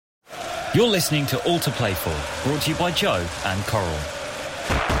You're listening to All to Play For, brought to you by Joe and Coral.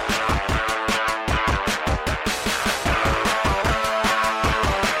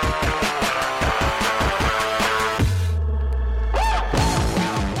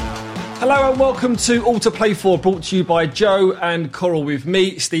 Hello and welcome to All to Play For, brought to you by Joe and Coral, with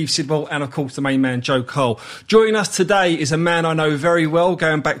me, Steve Sidwell, and of course the main man, Joe Cole. Joining us today is a man I know very well,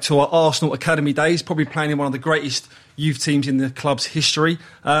 going back to our Arsenal Academy days, probably playing in one of the greatest youth teams in the club's history.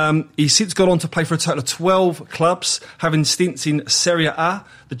 He's since gone on to play for a total of 12 clubs, having stints in Serie A,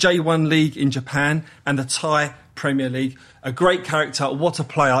 the J1 League in Japan, and the Thai Premier League. A great character, what a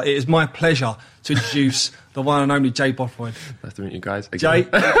player. It is my pleasure to introduce the one and only Jay Bothroyd. Nice to meet you guys. Jay,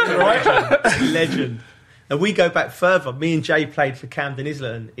 right? Legend. And we go back further. Me and Jay played for Camden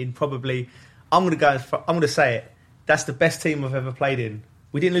Islington in probably, I'm going to say it, that's the best team I've ever played in.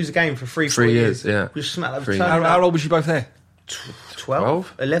 We didn't lose a game for 3 years. Yeah. We just smacked Three. How old was you both there?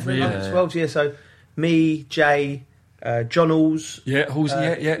 12? 11, Really? 11, 12, yeah. So me, Jay, John Halls. Yeah, who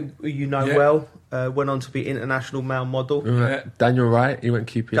you know well, went on to be international male model. Yeah. Daniel Wright, he went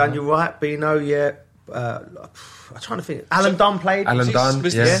QPR. Daniel Wright, Bino, yeah. I'm trying to think. Alan Dunn played. Alan Dunn,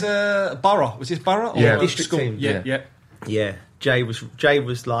 Was this Borough? Was this Borough? Yeah. District school? team. Yeah. Jay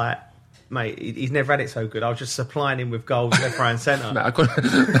was like, mate, he's never had it so good. I was just supplying him with goals left, right and centre. Mate,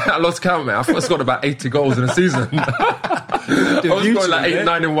 I lost count, mate. I thought I scored about 80 goals in a season. I was scoring like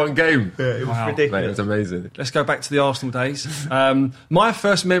 8-9 in one game. Yeah, it was Wow. ridiculous. Mate, it was amazing. Let's go back to the Arsenal days. My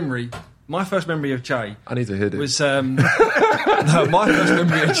first memory of Jay I need to hear this. was my first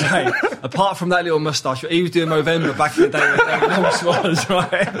memory of Jay, apart from that little moustache, he was doing Movember back in the day when Holmes was,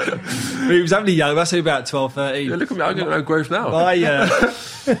 right? He was only young, that's about 12, 13. Yeah, look at me, I'm getting no growth now.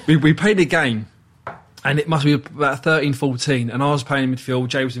 We played a game, and it must be about 13, 14, and I was playing in midfield,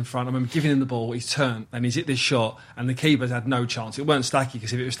 Jay was in front. I remember giving him the ball, he's turned, and he's hit this shot, and the keeper's had no chance. It weren't Stacky,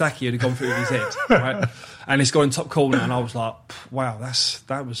 because if it was Stacky, he'd have gone through with his head, right? And it's gone in top corner, and I was like, wow,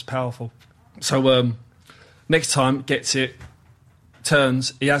 that was powerful. So next time, gets it,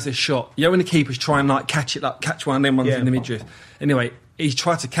 turns, he has this shot. You know when the keepers try and like catch one of them ones in the midriff? Anyway, he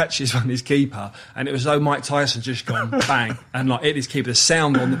tried to catch this one, his keeper, and it was as though Mike Tyson just gone bang and like hit his keeper. The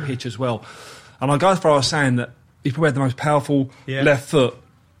sound on the pitch as well. And I go as far as saying that he probably had the most powerful left foot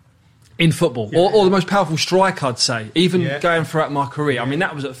in football, or the most powerful strike, I'd say, even going throughout my career. I mean,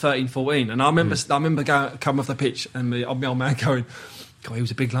 that was at 13, 14, and I remember coming off the pitch and my old man going, God, he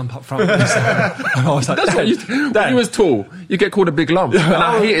was a big lump up front. And I was like, That's Dad, when he was tall, you get called a big lump. And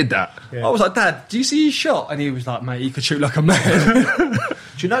I hated that. Yeah. I was like, Dad, do you see his shot? And he was like, mate, he could shoot like a man. Do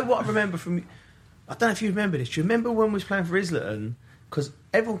you know what I remember from... I don't know if you remember this. Do you remember when we was playing for Islington?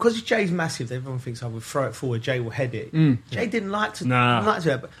 Because Jay's massive, everyone thinks I would throw it forward, Jay will head it. Jay didn't like to do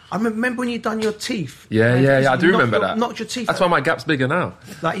it. But I remember when you done your teeth. Yeah, I do remember that. Knocked your teeth That's out. why my gap's bigger now.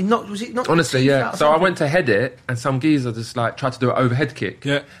 Like he knocked, was it not? Honestly, yeah. So I went to head it, and some geezer just like tried to do an overhead kick.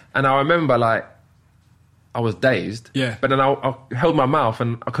 Yeah. And I remember like I was dazed. Yeah. But then I held my mouth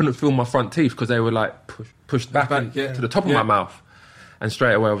and I couldn't feel my front teeth because they were like pushed back to the top of my mouth. And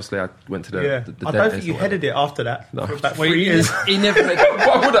straight away, obviously, I went to the I don't think you headed it after that. No. For about 3 years. He never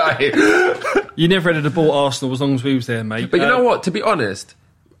Why would I? You never headed a ball at Arsenal as long as we was there, mate. But you know what? To be honest,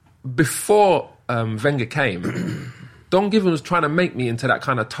 before Wenger came, Don Given was trying to make me into that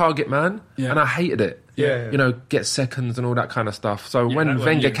kind of target man, and I hated it. Yeah. You know, get seconds and all that kind of stuff. So when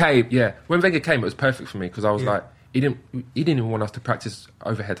Wenger came, it was perfect for me because I was like, he didn't even want us to practice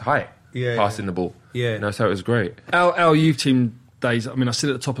overhead height, passing the ball. Yeah. You know, so it was great. Our youth team days, I mean, I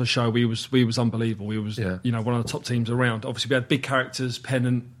said at the top of the show, we was unbelievable. We was, you know, one of the top teams around. Obviously, we had big characters,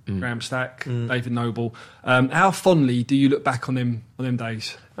 Pennant, Graham Stack, David Noble. How fondly do you look back on them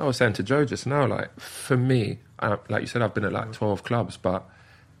days? I was saying to Joe just now, like, for me, like you said, I've been at like 12 clubs, but,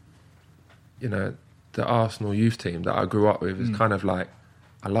 you know, the Arsenal youth team that I grew up with is kind of like,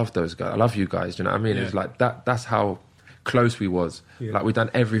 I love those guys. I love you guys, do you know what I mean? It's like, that's how close we was. Like, we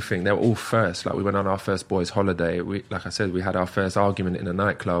done everything. They were all first. Like, we went on our first boys' holiday. We, like I said, we had our first argument in a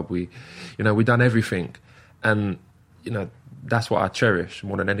nightclub. We done everything. And, you know, that's what I cherish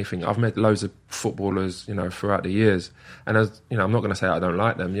more than anything. I've met loads of footballers, you know, throughout the years. And, as you know, I'm not going to say I don't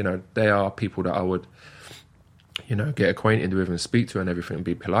like them. You know, they are people that I would, you know, get acquainted with and speak to and everything and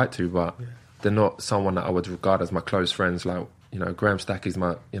be polite to. But they're not someone that I would regard as my close friends. Like, you know, Graham Stack is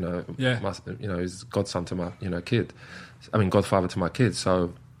my, you know, he's godson to my, you know, kid. I mean, godfather to my kids.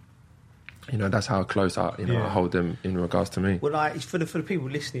 So, you know, that's how close I hold them in regards to me. Well, like, it's for the people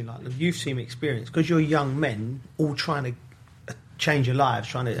listening, like the youth team experience, because you're young men all trying to change your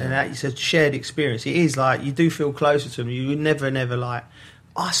lives, and it's a shared experience. It is like you do feel closer to them. You never like.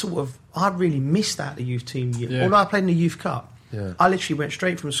 I really missed that the youth team. Although I played in the youth cup, I literally went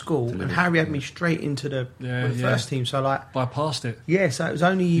straight from school, and Harry had me straight into the first team. So like, bypassed it. Yeah, so it was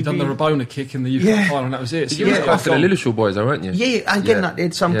only you'd done the Rabona kick in the youth final, and that was it. So you were close to the Lillishall boys, weren't you? Yeah, again,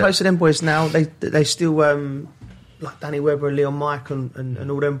 like, so I'm close to them boys now. They still like Danny Webber and Leon Mike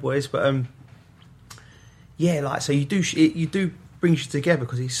and all them boys, but like, so you do brings you together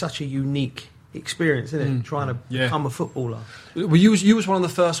because it's such a unique experience, isn't it? Trying to become a footballer. Well, you was one of the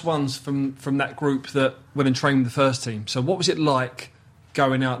first ones from that group that went and trained with the first team. So what was it like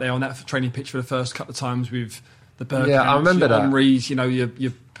going out there on that training pitch for the first couple of times with the Bergkamps, I remember that. Henrys,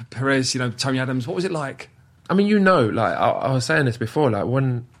 your Perez, Tony Adams? What was it like? I mean, like I was saying this before, like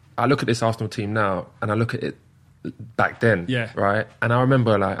when I look at this Arsenal team now and I look at it back then, right? And I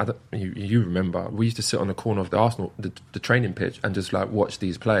remember, like, you remember, we used to sit on the corner of the Arsenal, the training pitch, and just like watch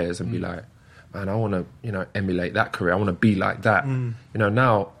these players and be like, man, I want to, emulate that career. I want to be like that.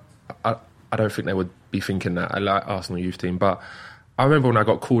 Now, I don't think they would be thinking that. I like Arsenal youth team, but I remember when I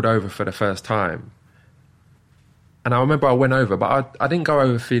got called over for the first time, and I remember I went over, but I didn't go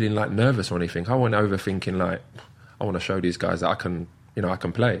over feeling like nervous or anything. I went over thinking like, I want to show these guys that I can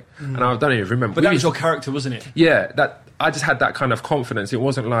play. And I don't even remember. But that was your character, wasn't it? Yeah, that I just had that kind of confidence. It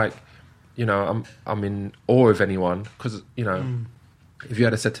wasn't like, I'm in awe of anyone, because, if you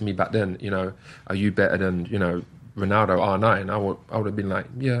had said to me back then, are you better than, Ronaldo R9, I would have been like,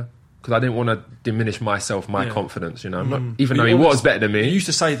 yeah, because I didn't want to diminish myself, my confidence, not, even though he was better than me. You used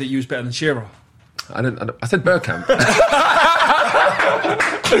to say that you was better than Shearer. I said Bergkamp.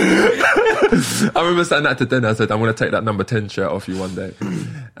 I remember saying that to Den. I said, I'm going to take that number 10 shirt off you one day.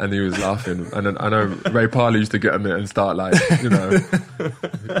 And he was laughing. And then I know Ray Parlour used to get on it and start like,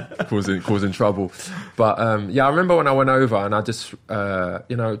 causing trouble. But I remember when I went over and I just,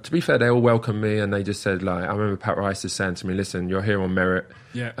 to be fair, they all welcomed me and they just said, like, I remember Pat Rice just saying to me, listen, you're here on merit.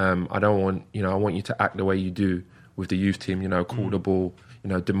 Yeah. I don't want, I want you to act the way you do with the youth team, call the ball,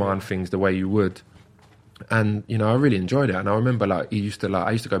 demand things the way you would. And I really enjoyed it. And I remember I used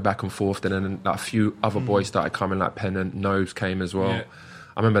to go back and forth, and then like a few other boys started coming, like Pennant, Nobes came as well.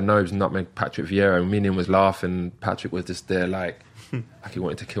 I remember Nobes nutmeg Patrick Vieira, and Minion was laughing. Patrick was just there like he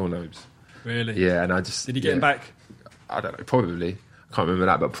wanted to kill Nobes. Really? Yeah, and I just... Did he get him back? I don't know, probably. I can't remember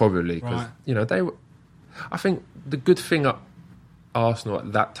that, but probably. Because, they were... I think the good thing at Arsenal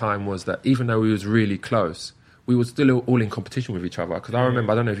at that time was that even though we was really close, we were still all in competition with each other. Because I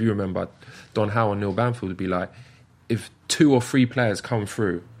remember, I don't know if you remember, Don Howe and Neil Banfield would be like, if 2 or 3 players come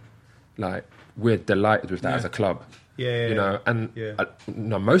through, like, we're delighted with that as a club.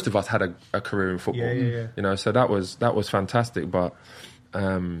 Most of us had a career in football. So that was fantastic. But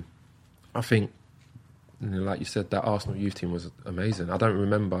I think, like you said, that Arsenal youth team was amazing. I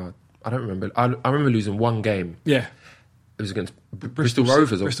remember losing one game. Yeah. It was against Bristol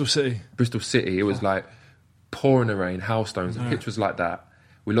Rovers. Bristol City. Bristol City. It was like pouring the rain, hailstones. The pitch was like that.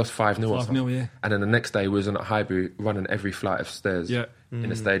 We lost 5-0 or something. 5-0, yeah. And then the next day we was on at Highbury running every flight of stairs in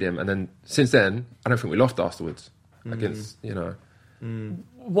the stadium. And then since then, I don't think we lost afterwards against, Why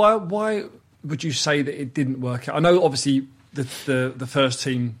would you say that it didn't work out? I know obviously the first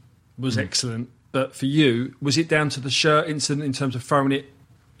team was excellent, but for you, was it down to the shirt incident in terms of throwing it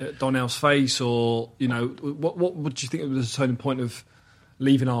at Donnell's face, or, what would you think was the turning point of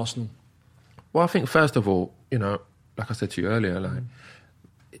leaving Arsenal? Well, I think first of all, like I said to you earlier,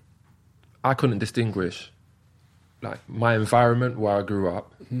 I couldn't distinguish my environment where I grew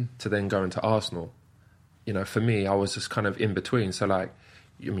up to then going to Arsenal. For me, I was just kind of in between. So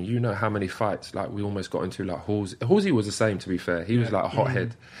how many fights we almost got into, like Halsey was the same, to be fair. He was like a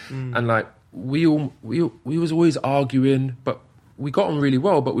hothead, and we was always arguing, but we got on really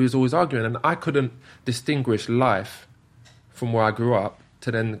well. But we was always arguing, and I couldn't distinguish life from where I grew up to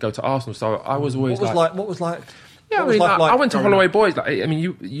then go to Arsenal. So I was always what was like. Yeah, I went to Holloway Boys.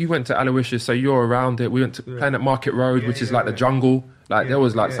 You went to Aloysius, so you're around it. We went to playing at Market Road, which is the jungle. There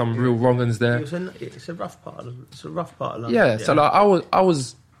was some real wrong-uns there. It's a rough part of London. Yeah, so I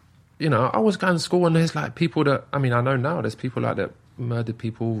was going to school, and there's people that I know now. There's people that murdered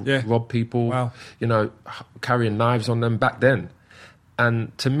people, robbed people. Wow. Carrying knives on them back then,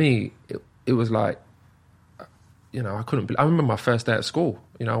 and to me, it was like. I couldn't. I remember my first day at school.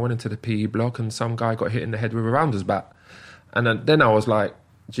 I went into the PE block and some guy got hit in the head with a rounder's bat, and then I was like,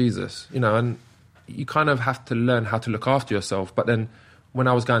 Jesus, and you kind of have to learn how to look after yourself. But then when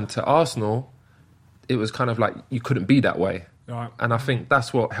I was going to Arsenal, it was kind of like you couldn't be that way, right. And I think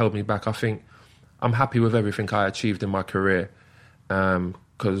that's what held me back. I think I'm happy with everything I achieved in my career,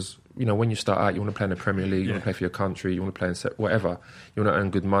 because when you start out, you want to play in the Premier League, you want to play for your country, you want to play in whatever, you want to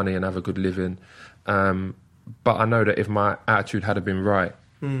earn good money and have a good living. But I know that if my attitude had been right,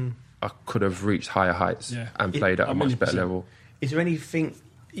 I could have reached higher heights and played at a much better level. Is there anything,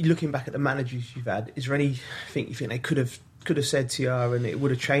 looking back at the managers you've had, is there anything you think they could have said to you and it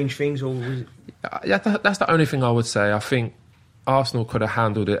would have changed things, or was it... Yeah, that's the only thing I would say. I think Arsenal could have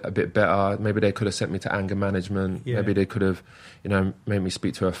handled it a bit better. Maybe they could have sent me to anger management. Yeah. Maybe they could have, made me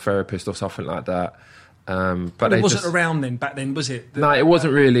speak to a therapist or something like that. But it wasn't around then, back then, was it? No, it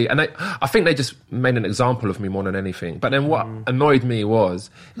wasn't really. And I think they just made an example of me more than anything. But then what annoyed me is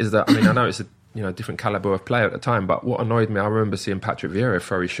that, I know it's a different calibre of player at the time, but what annoyed me, I remember seeing Patrick Vieira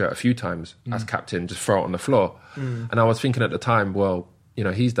throw his shirt a few times as captain, just throw it on the floor. And I was thinking at the time, well,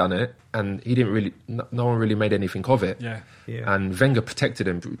 he's done it, and he didn't really, no one really made anything of it. Yeah. And Wenger protected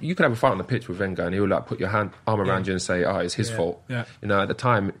him. You could have a fight on the pitch with Wenger and he would put your arm around you and say, it's his fault. Yeah. At the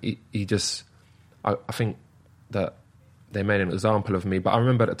time, he just, I think that they made an example of me. But I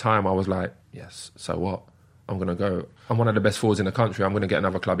remember at the time I was like, yes, so what? I'm going to go. I'm one of the best forwards in the country. I'm going to get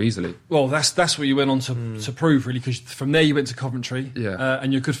another club easily. Well, that's what you went on to prove, really, because from there you went to Coventry,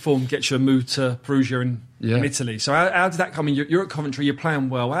 and your good form gets you a move to Perugia in Italy. So how did that come in? You're at Coventry, you're playing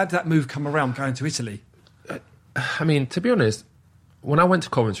well. How did that move come around, going to Italy? To be honest, when I went to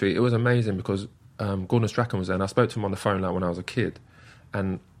Coventry, it was amazing because Gordon Strachan was there, and I spoke to him on the phone when I was a kid.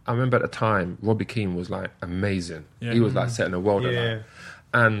 And I remember at the time, Robbie Keane was amazing. Yeah. He was setting the world alight.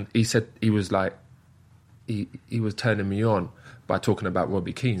 And he said he was he was turning me on by talking about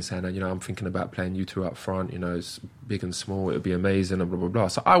Robbie Keane, saying, I'm thinking about playing you two up front, it's big and small, it would be amazing, and blah, blah, blah.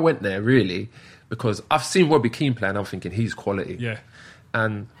 So I went there really because I've seen Robbie Keane play and I'm thinking he's quality. Yeah.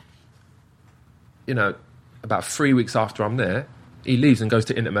 And, about 3 weeks after I'm there, he leaves and goes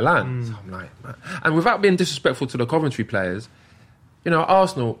to Inter Milan. So I'm like, man. And without being disrespectful to the Coventry players, at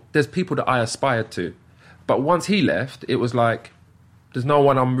Arsenal, there's people that I aspired to. But once he left, it was there's no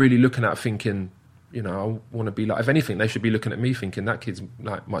one I'm really looking at thinking, I want to be if anything, they should be looking at me thinking that kid's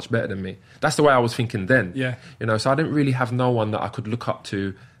much better than me. That's the way I was thinking then. Yeah. So I didn't really have no one that I could look up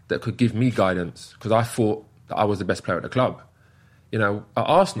to that could give me guidance because I thought that I was the best player at the club. At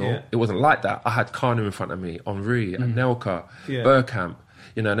Arsenal, it wasn't like that. I had Kanu in front of me, Henry, Anelka, Bergkamp,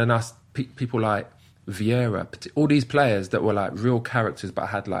 and then people like Vieira, all these players that were real characters but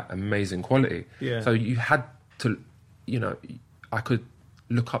had amazing quality. Yeah. So you had to, I could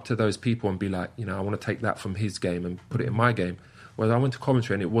look up to those people and be I want to take that from his game and put it in my game. Whereas I went to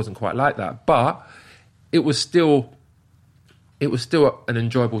Coventry and it wasn't quite like that. But it was still an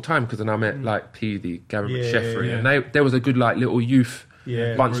enjoyable time because then I met Peavy, Gary McSheffrey, and there was a good little youth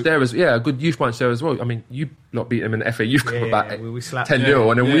bunch there a good youth bunch there as well. You lot beat them in the FA Youth Cup about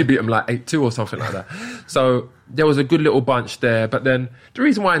 10-0 and then we beat them 8-2 or something like that. So there was a good little bunch there. But then the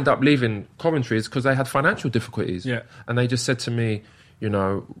reason why I ended up leaving Coventry is because they had financial difficulties. Yeah. And they just said to me, we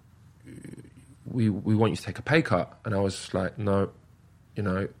want you to take a pay cut. And I was just like, no,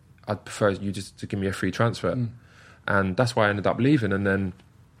 I'd prefer you just to give me a free transfer. And that's why I ended up leaving. And then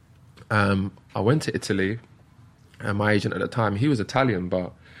I went to Italy, and my agent at the time, he was Italian,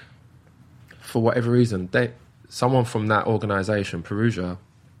 but for whatever reason, someone from that organisation, Perugia,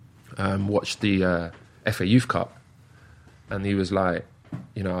 watched the FA Youth Cup, and he was like,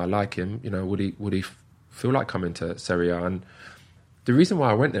 I like him. Would he feel like coming to Serie A? And the reason why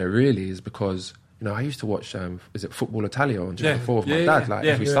I went there really is because I used to watch is it Football Italia on Channel 4 with my dad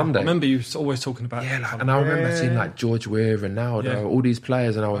every Sunday. I remember you always talking about and I remember seeing George Weah, Ronaldo, all these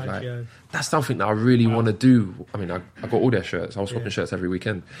players, and I was that's something that I really want to do. I got all their shirts. I was swapping shirts every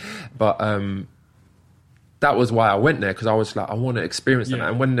weekend, but that was why I went there because I was I want to experience that.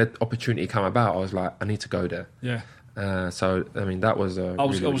 And when the opportunity came about, I was I need to go there. Yeah. So that was I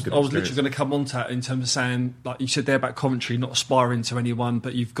was literally going to come on to that in terms of saying you said there about Coventry not aspiring to anyone,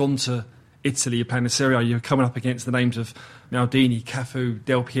 but you've gone to Italy, you're playing the Serie A, you're coming up against the names of Maldini, Cafu,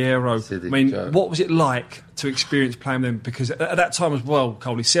 Del Piero. What was it like to experience playing them? Because at that time as well,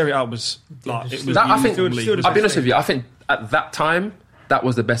 Coley, Serie A was it was. I'll be honest with you. I think at that time that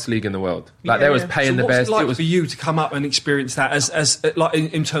was the best league in the world. They was paying the best. It was for you to come up and experience that as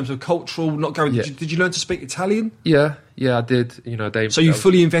in terms of cultural, not going. Yeah. Did you learn to speak Italian? Yeah, I did. So you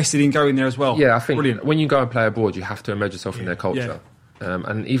fully invested in going there as well. Yeah, I think when you go and play abroad, you have to immerse yourself in their culture. Yeah.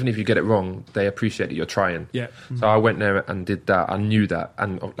 And even if you get it wrong, they appreciate that you're trying. Yeah. So I went there and did that. I knew that.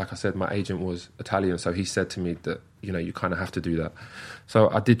 And like I said, my agent was Italian, so he said to me that, you kind of have to do that. So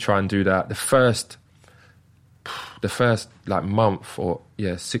I did try and do that. The first month or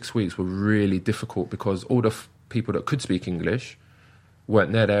 6 weeks were really difficult because all the people that could speak English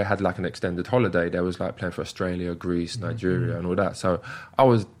weren't there. They had an extended holiday. They was playing for Australia, Greece, Nigeria and all that. So I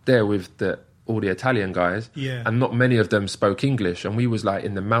was there with all the Italian guys, and not many of them spoke English. And we was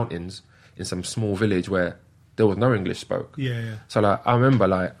in the mountains in some small village where there was no English spoke. Yeah. So like, I remember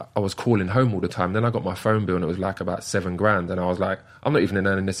like I was calling home all the time. Then I got my phone bill and it was like about $7,000, and I was like, I'm not even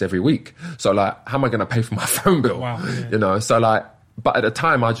earning this every week. So like, how am I going to pay for my phone bill? Wow. Yeah. You know. So like, but at the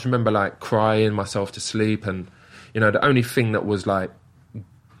time, I just remember like crying myself to sleep, and you know, the only thing that was like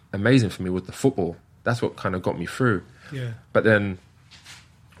amazing for me was the football. That's what kind of got me through. Yeah. But then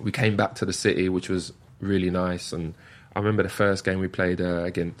we came back to the city, which was really nice. And I remember the first game we played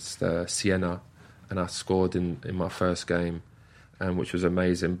against Siena, and I scored in my first game, which was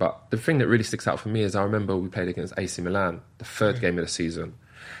amazing. But the thing that really sticks out for me is I remember we played against AC Milan, the third game of the season.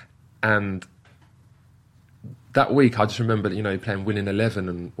 And that week, I just remember, you know, playing Winning 11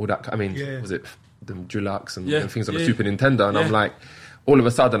 and all that. I mean, was it the Deluxe and things on the Super Nintendo? And I'm like, all of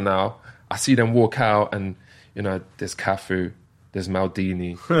a sudden now, I see them walk out and, you know, there's Cafu, there's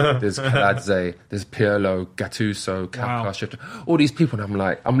Maldini, there's Kaladze, there's Pirlo, Gattuso, Kappa, all these people. And I'm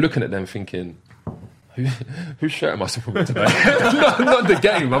like, I'm looking at them thinking, whose shirt am I swapping with today? not the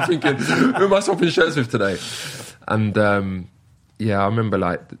game. I'm thinking, who am I swapping shirts with today? And I remember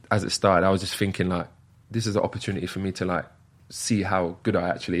like, as it started, I was just thinking like, this is an opportunity for me to like see how good I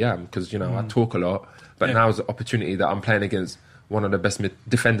actually am. Because, you know, I talk a lot, but now is an opportunity that I'm playing against one of the best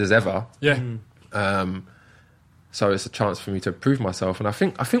defenders ever. Yeah. So it's a chance for me to prove myself. And I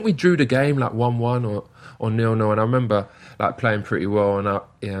think we drew the game like 1-1 or 0-0. And I remember like playing pretty well.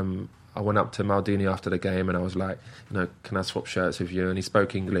 And I went up to Maldini after the game and I was like, you know, can I swap shirts with you? And he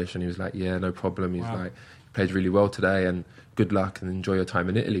spoke English and he was like, yeah, no problem. He's like, you played really well today and good luck and enjoy your time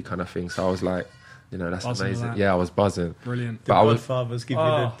in Italy kind of thing. So I was like, you know, that's buzzing amazing. Yeah, I was buzzing. Brilliant. But the Godfathers give you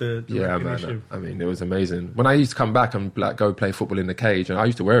the recognition. Man. I mean, it was amazing. When I used to come back and like go play football in the cage, and I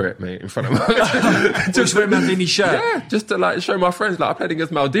used to wear it, mate, in front of just wear Maldini's shirt. Yeah, just to like show my friends like I played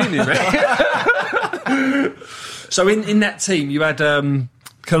against Maldini, mate. So in that team, you had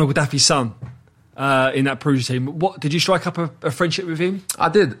Colonel Gaddafi's son in that Perugia team. What did you strike up a friendship with him? I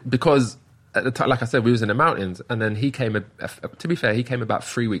did, because at the time, like I said, we was in the mountains, and then he came. To be fair, he came about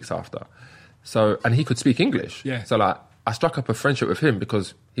 3 weeks after. So, and he could speak English. Yeah. So like, I struck up a friendship with him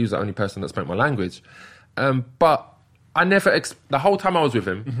because he was the only person that spoke my language. But I never, the whole time I was with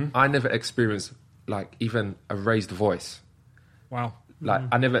him, I never experienced like even a raised voice. Wow. Like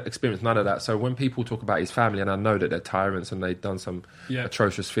I never experienced none of that. So when people talk about his family, and I know that they're tyrants and they've done some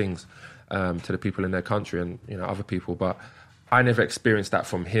atrocious things to the people in their country and, you know, other people, but I never experienced that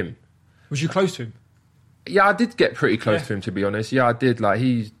from him. Was you close to him? Yeah, I did get pretty close to him, to be honest. Yeah, I did.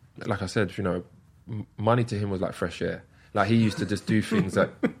 Like I said, you know, money to him was like fresh air. Like he used to just do things that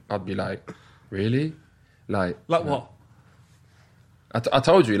I'd be like, really? Like what? I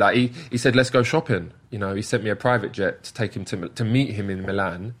told you, like he said, let's go shopping. You know, he sent me a private jet to take him to meet him in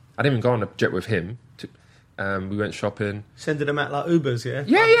Milan. I didn't even go on a jet with him. We went shopping. Sending them out like Ubers, yeah?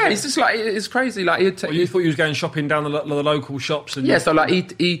 Yeah. It's just like, it's crazy. Like you thought you was going shopping down the local shops? And so like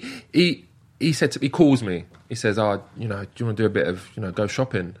he said to me, he calls me. He says, oh, you know, do you want to do a bit of, you know, go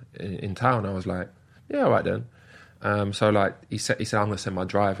shopping in town? I was like, yeah, all right then. So like he said, I'm going to send my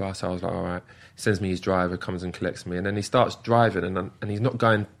driver. So I was like, all right. He sends me his driver, comes and collects me. And then he starts driving and he's not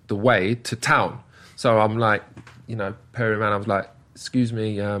going the way to town. So I'm like, you know, pairing around. I was like, excuse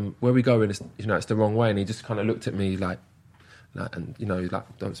me, where are we going? It's, you know, it's the wrong way. And he just kind of looked at me like, and, you know,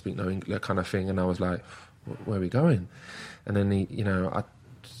 like, don't speak no English kind of thing. And I was like, where are we going? And then he, you know,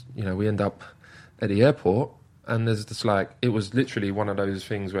 we end up at the airport. And there's just like, it was literally one of those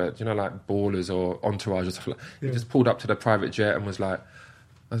things where, you know, like Ballers or Entourage or stuff like that. He just pulled up to the private jet and was like,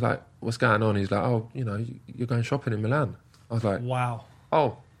 I was like, what's going on? He's like, oh, you know, you're going shopping in Milan. I was like, wow.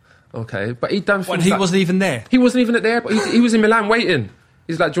 Oh, okay. But he'd done things and he wasn't even there? He wasn't even at the airport. He was in Milan waiting.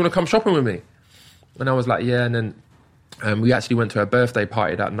 He's like, do you want to come shopping with me? And I was like, yeah. And then we actually went to her birthday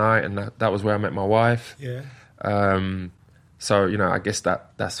party that night, and that was where I met my wife. Yeah. So, you know, I guess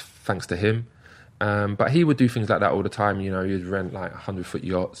that's thanks to him. But he would do things like that all the time. You know, he'd rent like 100-foot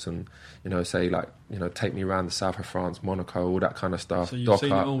yachts and, you know, say like, you know, take me around the south of France, Monaco, all that kind of stuff. So you've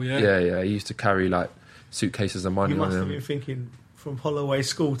seen it all, yeah? Yeah. He used to carry like suitcases of money on him. You must have been thinking, from Holloway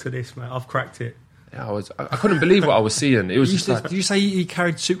School to this, mate, I've cracked it. Yeah, I couldn't believe what I was seeing. It was did you say he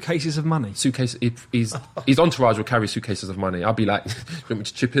carried suitcases of money? His entourage would carry suitcases of money. I'd be like, do you want me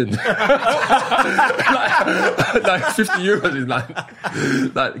to chip in? like 50 euros is like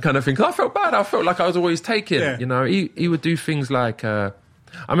that kind of thing. 'Cause I felt bad. I felt like I was always taking. Yeah. You know, he would do things like, I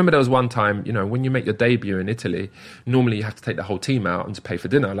remember there was one time, you know, when you make your debut in Italy, normally you have to take the whole team out and to pay for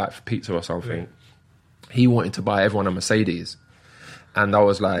dinner, like for pizza or something. Yeah. He wanted to buy everyone a Mercedes. And I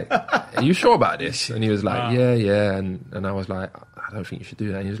was like, are you sure about this? And he was like, yeah. And I was like, I don't think you should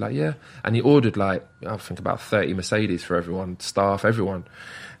do that. And he was like, yeah. And he ordered like, I think about 30 Mercedes for everyone, staff, everyone.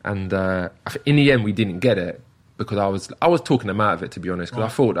 And in the end, we didn't get it. because I was talking him out of it, to be honest, because I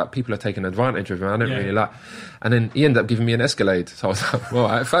thought that people are taking advantage of him. I didn't really like. And then he ended up giving me an Escalade, so I was like, well,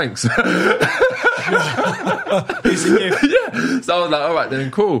 all right, thanks. It's a gift. Yeah. So I was like, all right,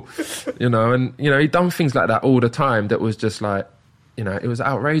 then cool. You know, and you know, he'd done things like that all the time. That was just like, you know, it was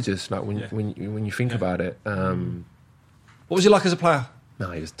outrageous. Like when you think about it. What was he like as a player?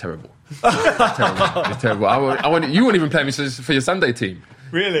 No, he was terrible. He was terrible. You wouldn't even play me for your Sunday team.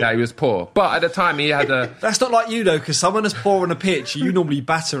 Really? Yeah, he was poor. But at the time, he had a... That's not like you, though, because someone is poor on a pitch, you normally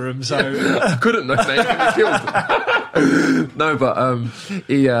batter them, so... I couldn't, though, mate. He killed. No, but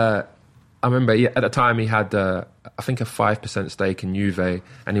I remember at the time he had, I think, a 5% stake in Juve,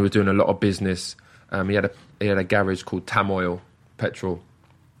 and he was doing a lot of business. He had a garage called Tam Oil Petrol,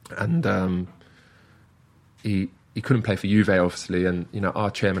 and he couldn't play for Juve, obviously, and, you know, our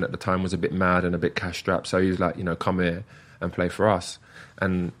chairman at the time was a bit mad and a bit cash-strapped, so he was like, you know, come here and play for us.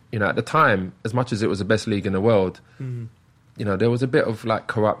 And, you know, at the time, as much as it was the best league in the world, you know, there was a bit of, like,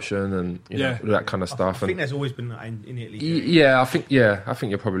 corruption and, you know, that kind of stuff. I think there's always been that in Italy. Yeah, I think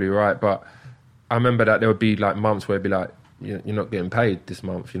you're probably right. But I remember that there would be, like, months where it'd be like, you're not getting paid this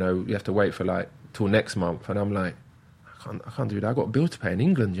month, you know, you have to wait for, like, till next month. And I'm like, I can't do that. I've got a bill to pay in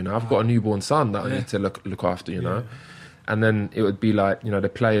England, you know. I've got a newborn son that I need to look after, you know. And then it would be like, you know, the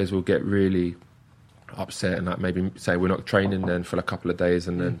players will get really upset and like maybe say we're not training then for a couple of days,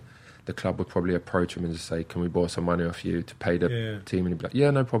 and then the club would probably approach him and just say, can we borrow some money off you to pay the team? And he'd be like, yeah,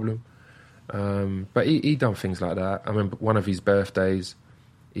 no problem. But he done things like that. I remember one of his birthdays,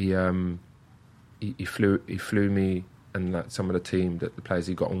 he flew me and like some of the team, the players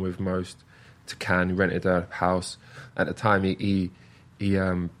he got on with most, to Cannes. He rented a house. At the time, he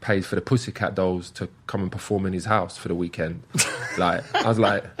paid for the Pussycat Dolls to come and perform in his house for the weekend. Like, I was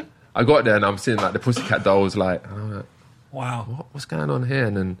like, I got there and I'm seeing like the Pussycat Dolls, like, wow, what's going on here?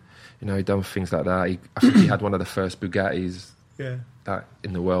 And then, you know, he done things like that. I think he had one of the first Bugattis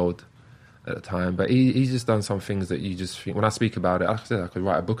in the world at the time. But he's just done some things that you just think, when I speak about it, I said I could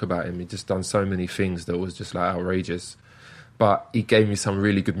write a book about him. He just done so many things that was just like outrageous. But he gave me some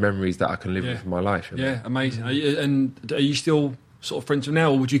really good memories that I can live with in my life. You know? Yeah, amazing. Are you still sort of friends with him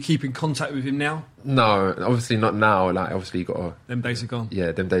now, or would you keep in contact with him now? No, obviously not now. Like, obviously you got to... Them days are gone.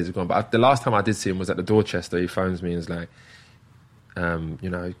 Yeah, them days are gone. But the last time I did see him was at the Dorchester. He phones me and is like, you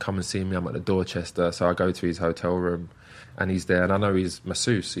know, come and see me. I'm at the Dorchester. So I go to his hotel room and he's there. And I know he's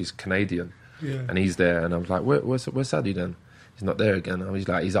masseuse. He's Canadian. Yeah. And he's there. And I was like, where's Sadie then? He's not there again. And he's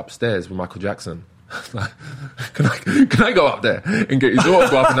like, he's upstairs with Michael Jackson. Like, can I go up there and get his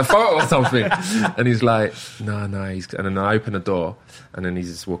autograph and a photo or something? And he's like, no. And then I open the door, and then he's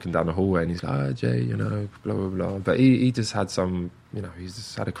just walking down the hallway, and he's like, oh, Jay, you know, blah blah blah. But he just had some, you know, he's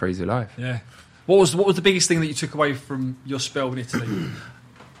just had a crazy life. Yeah. What was the biggest thing that you took away from your spell in Italy?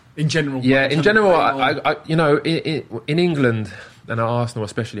 In general. Yeah, in general, I you know, in England and at Arsenal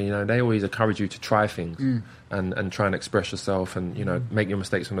especially, you know, they always encourage you to try things and try and express yourself and, you know, make your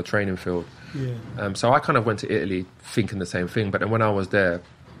mistakes on the training field. Yeah. So I kind of went to Italy thinking the same thing, but then when I was there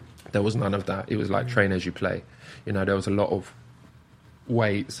was none of that. It was like train as you play. You know, there was a lot of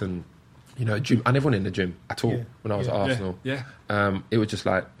weights and, you know, gym. I never went in the gym at all when I was at Arsenal. Yeah. It was just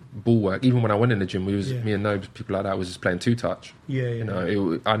like ball work. Even when I went in the gym, me and Nobes, people like that, was just playing two-touch. You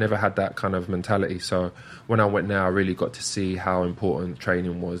know, I never had that kind of mentality. So when I went there, I really got to see how important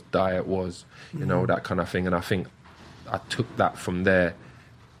training was, diet was, you know, that kind of thing. And I think I took that from there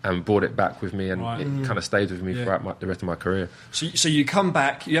and brought it back with me, and it kind of stayed with me throughout the rest of my career. So you come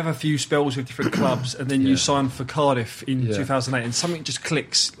back, you have a few spells with different clubs, and then you sign for Cardiff in 2008, and something just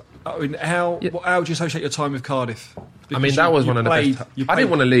clicks. I mean, how would you associate your time with Cardiff? Because I mean, that was one of the best. I didn't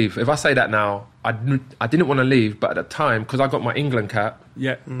want to leave. If I say that now, I didn't want to leave. But at the time, because I got my England cap,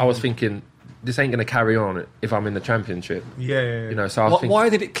 I was thinking, this ain't going to carry on if I'm in the Championship. You know, so I was thinking, why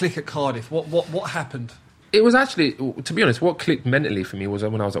did it click at Cardiff? What happened? It was actually, to be honest, what clicked mentally for me was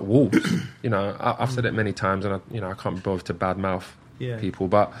when I was at Wolves. You know, I've said it many times, and I can't be bothered to badmouth people,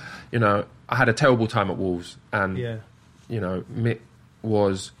 but you know, I had a terrible time at Wolves, and you know, Mick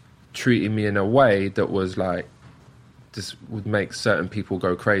was treating me in a way that was like, this would make certain people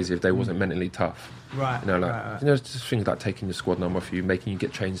go crazy if they wasn't mentally tough. Right. You know, like you know, just things like taking your squad number for you, making you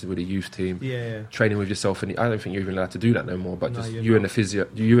get changed with a youth team, training with yourself, and I don't think you're even allowed to do that no more. But just you and the physio,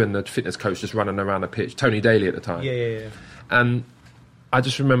 you and the fitness coach just running around the pitch. Tony Daly at the time. And I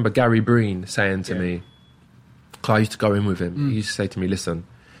just remember Gary Breen saying to me, because I used to go in with him, he used to say to me, "Listen,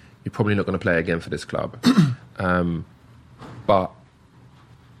 you're probably not going to play again for this club, but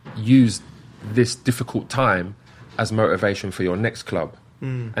use this difficult time as motivation for your next club."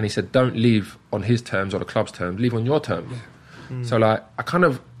 And he said, don't leave on his terms or the club's terms, leave on your terms. So like, I kind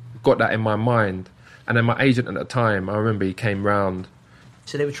of got that in my mind. And then my agent at the time, I remember he came round.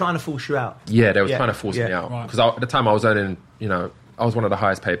 So they were trying to force you out? Yeah, they were trying to force me out. Because at the time I was earning, I was one of the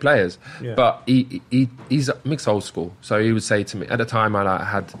highest paid players. Yeah. But he's mixed old school. So he would say to me, at the time I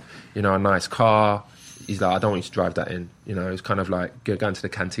had, a nice car. He's like, I don't want you to drive that in. It's kind of like, go into the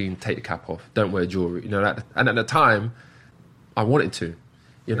canteen, take the cap off, don't wear jewellery. And at the time, I wanted to,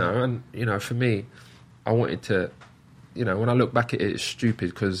 and, for me, I wanted to, when I look back at it, it's stupid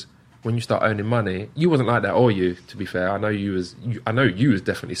because when you start earning money, you wasn't like that, or you, to be fair. I know you was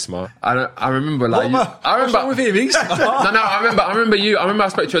definitely smart. I remember like... What's wrong with him? He's smart. I remember I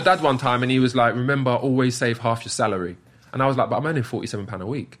spoke to your dad one time and he was like, remember, always save half your salary. And I was like, but I'm earning £47 a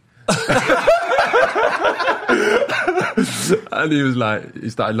week. And he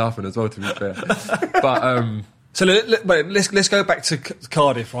started laughing as well, to be fair. But so let's go back to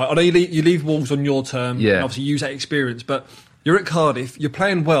Cardiff, right? I know you leave Wolves on your term, and obviously use that experience, but you're at Cardiff, you're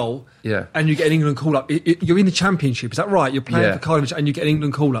playing well, and you get an England call up. You're in the Championship, is that right? You're playing for Cardiff and you get an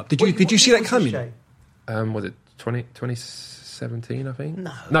England call up. Did you see that coming? Was it 2017? I think.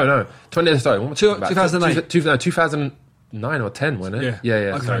 No. 2008. 2009 or 10, wasn't it? Yeah.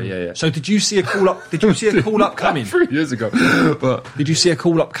 Okay. Sorry, yeah. So did you see a call up? Did you see a call up coming? 3 years ago. But did you see a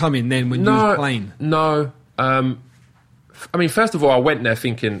call up coming then when you were playing? No. I mean, first of all, I went there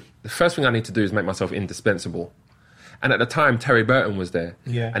thinking the first thing I need to do is make myself indispensable. And at the time, Terry Burton was there.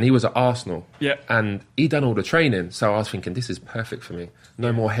 Yeah. And he was at Arsenal. Yeah. And he'd done all the training. So I was thinking, this is perfect for me.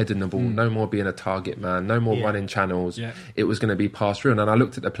 No more heading the ball, no more being a target man, no more running channels. Yeah. It was going to be passed through. And then I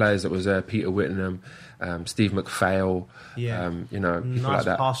looked at the players that was there, Peter Whittingham, Steve McPhail, people nice like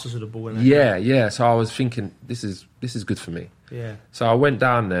that. Passes of the ball. Yeah. So I was thinking, this is good for me. Yeah. So I went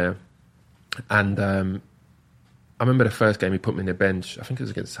down there and I remember the first game he put me in the bench. I think it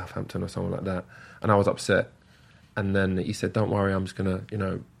was against Southampton or something like that. And I was upset. And then he said, don't worry, I'm just going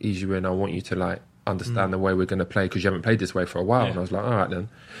to, ease you in. I want you to, understand the way we're going to play because you haven't played this way for a while. Yeah. And I was like, all right, then.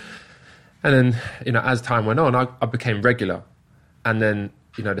 And then, as time went on, I became regular. And then,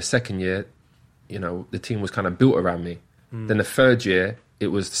 the second year, the team was kind of built around me. Then the third year, it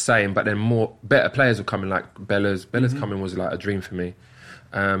was the same, but then better players were coming, like Bella's. Bella's coming was like a dream for me.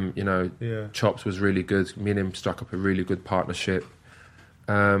 Chops was really good. Me and him struck up a really good partnership.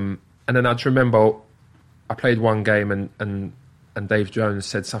 And then I just remember I played one game and Dave Jones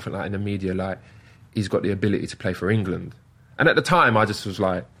said something like in the media, like, he's got the ability to play for England. And at the time, I just was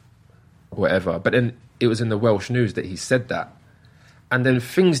like, whatever. But then it was in the Welsh news that he said that. And then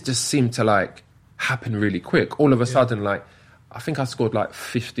things just seemed to, happen really quick. All of a sudden, I think I scored,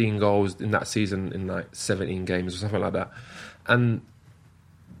 15 goals in that season in, 17 games or something like that. And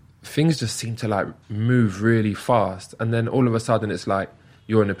things just seemed to, move really fast. And then all of a sudden, it's like,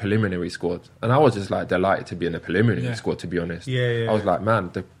 you're in a preliminary squad. And I was just, delighted to be in a preliminary squad, to be honest. I was like,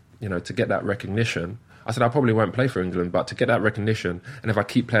 man, to get that recognition. I said, I probably won't play for England, but to get that recognition, and if I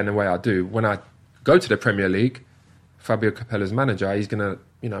keep playing the way I do, when I go to the Premier League, Fabio Capella's manager, he's going to,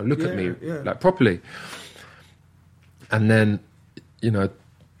 look at me properly. And then,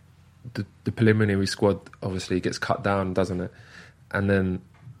 the preliminary squad obviously gets cut down, doesn't it? And then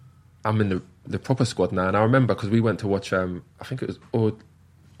I'm in the proper squad now. And I remember because we went to watch, I think it was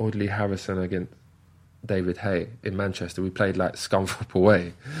Audley Harrison against David Hay in Manchester. We played Scunthorpe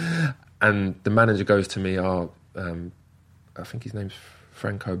away. And the manager goes to me, I think his name's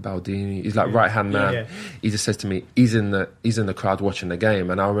Franco Baldini. He's right-hand man. Yeah. He just says to me, he's in the crowd watching the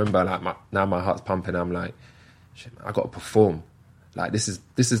game. And I remember now my heart's pumping. I'm like, shit, man, I got to perform. This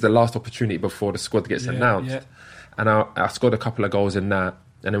is the last opportunity before the squad gets announced. Yeah. And I scored a couple of goals in that.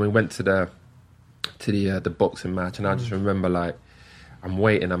 And then we went to the boxing match. And I just remember I'm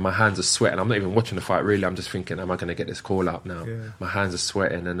waiting and my hands are sweating. I'm not even watching the fight really. I'm just thinking, am I going to get this call up now? Yeah. My hands are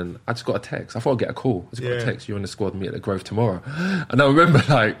sweating. And then I just got a text. I thought I'd get a call. I just got a text. You're in the squad, meet at the Grove tomorrow. And I remember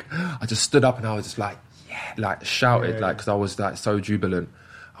I just stood up and I was just shouted because I was so jubilant.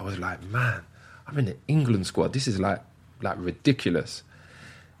 I was like, man, I'm in the England squad. This is ridiculous.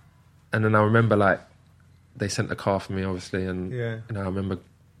 And then I remember they sent a car for me obviously. And I remember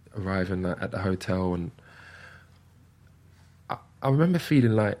arriving at the hotel and I remember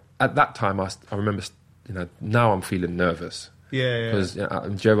feeling at that time, I remember, now I'm feeling nervous. Because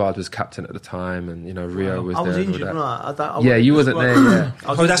Gerrard was captain at the time and, Rio was there. I was injured, right? You wasn't there,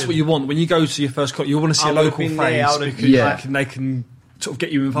 that's what you want. When you go to your first club, you want to see a local face because they can sort of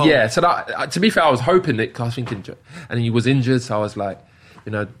get you involved. Yeah, so to be fair, I was hoping that, because I was thinking, and he was injured, so I was like,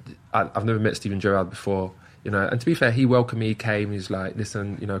 I've never met Steven Gerrard before. And to be fair, he welcomed me, he came, he's like,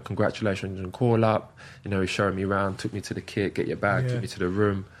 listen, congratulations and call up. He's showing me around, took me to the kit, get your bag, took me to the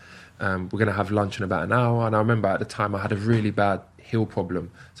room. We're going to have lunch in about an hour. And I remember at the time I had a really bad heel problem.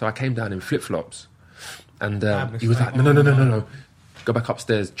 So I came down in flip-flops. And he was like, no. Go back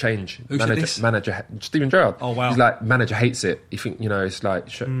upstairs, change. Who said this? Manager, Steven Gerrard. Oh, wow. He's like, manager hates it. You think, it's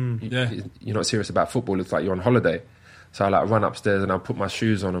like, you're not serious about football. It's like you're on holiday. So I like run upstairs and I put my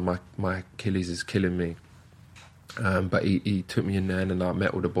shoes on and my Achilles is killing me. But he took me in there and then I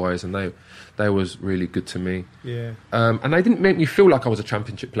met all the boys and they was really good to me. Yeah. And they didn't make me feel like I was a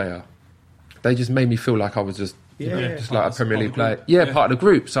championship player. They just made me feel like I was just, just like a Premier League player. Yeah, part of the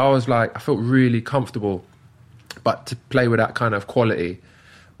group. So I was like, I felt really comfortable. But to play with that kind of quality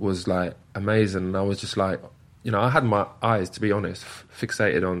was like amazing. And I was just like, I had my eyes, to be honest,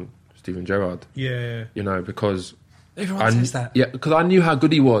 fixated on Steven Gerrard. Yeah. Because everyone says that. Yeah, because I knew how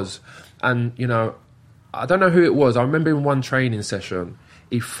good he was. And, I don't know who it was. I remember in one training session,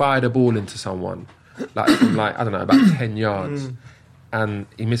 he fired a ball into someone, from I don't know, about 10 yards. And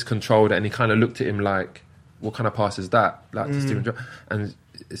he miscontrolled it and he kind of looked at him like, what kind of pass is that? To Steven Gerrard. And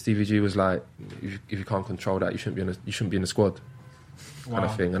Stevie G was like, if you can't control that, you shouldn't be in the squad, kind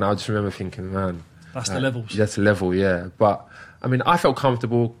of thing. And I just remember thinking, man, that's the levels. That's the level, yeah. But I mean, I felt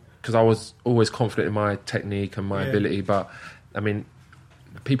comfortable because I was always confident in my technique and my ability. But I mean,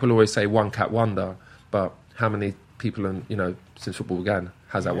 people always say one cat wonder, but how many people, since football began,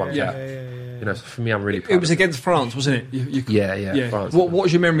 has that one cat? So for me, I'm really proud. It was against France, wasn't it? Yeah. France. What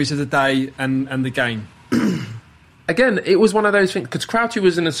was your memories of the day and the game? Again, it was one of those things, because Crouchy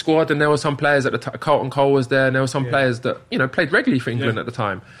was in the squad and there were some players at the time, Carlton Cole was there, and there were some players that, played regularly for England at the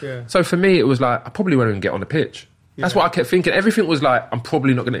time. Yeah. So for me, it was like, I probably won't even get on the pitch. Yeah. That's what I kept thinking. Everything was like, I'm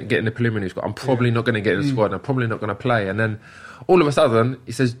probably not going to get in the preliminary squad. I'm probably not going to get in the squad. I'm probably not going to play. And then all of a sudden,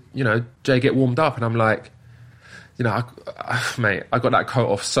 he says, Jay, get warmed up. And I'm like, mate, I got that coat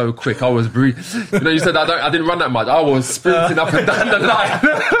off so quick. I was breathing. You said I didn't run that much. I was sprinting up and down the line.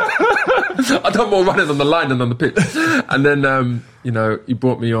 I done more running on the line than on the pitch. And then, he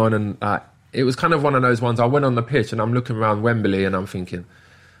brought me on and it was kind of one of those ones. I went on the pitch and I'm looking around Wembley and I'm thinking,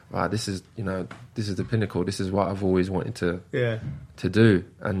 wow, this is the pinnacle. This is what I've always wanted to do.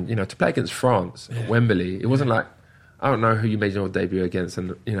 And, to play against France at Wembley, it wasn't like, I don't know who you made your debut against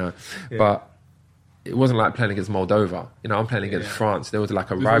but it wasn't like playing against Moldova. I'm playing against France. There was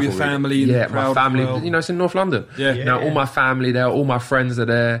like a rivalry. All your family, my family. Well. It's in North London. All my family there, all my friends are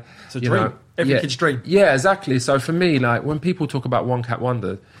there. It's a dream. Every kid's dream. Yeah, exactly. So for me, like when people talk about one cat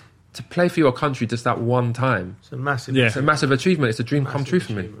wonder, to play for your country just that one time, it's a massive. It's a massive achievement. It's a dream come true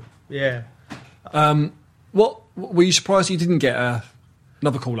for me. Yeah. What were you surprised you didn't get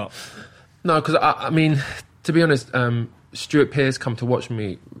another call up? No, because I mean, to be honest, Stuart Pearce come to watch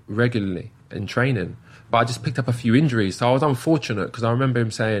me regularly in training, but I just picked up a few injuries, so I was unfortunate because I remember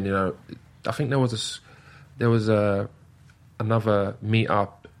him saying, I think there was another meet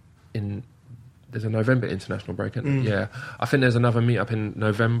up in. There's a November international break, isn't it? Yeah, I think there's another meet up in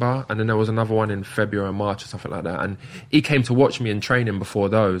November, and then there was another one in February or March or something like that. And he came to watch me in training before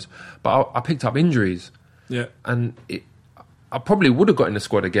those, but I picked up injuries. Yeah, and I probably would have got in the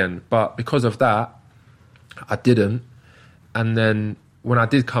squad again, but because of that, I didn't. And then when I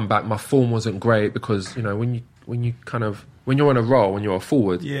did come back, my form wasn't great because when you're on a roll, when you're a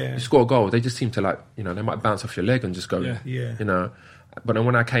forward, you score a goal, they just seem to they might bounce off your leg and just go, But then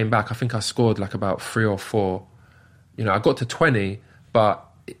when I came back, I think I scored like about 3 or 4. I got to 20, but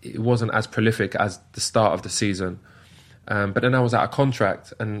it wasn't as prolific as the start of the season. But then I was out of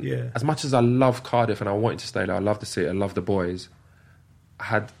contract, and as much as I love Cardiff and I wanted to stay there, I love the city, I love the boys. I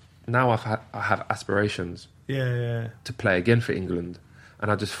have aspirations to play again for England,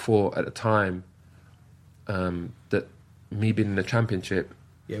 and I just thought at the time that me being in the Championship,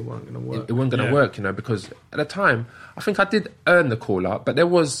 it wasn't going to work. It wasn't going to work, because at the time I think I did earn the call up, but there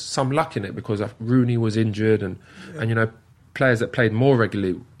was some luck in it because Rooney was injured, and players that played more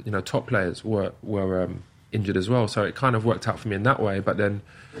regularly, top players were injured as well. So it kind of worked out for me in that way. But then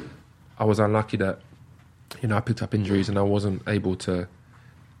I was unlucky that I picked up injuries and I wasn't able to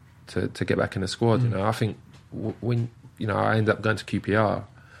get back in the squad. I think when I ended up going to QPR,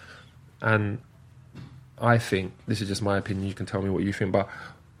 and I think this is just my opinion. You can tell me what you think, but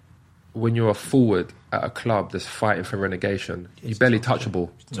when you're a forward at a club that's fighting for relegation, you're barely touchable,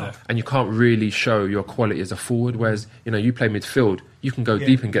 and you can't really show your quality as a forward. Whereas you play midfield, you can go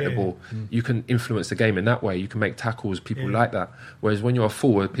deep and get the ball. You can influence the game in that way. You can make tackles. People like that. Whereas when you're a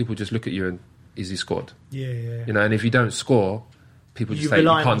forward, people just look at you and is he scored? And if you don't score, people just say you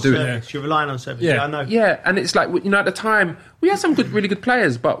can't do it. You're relying on service. Yeah, I know. Yeah, and it's like at the time we had some really good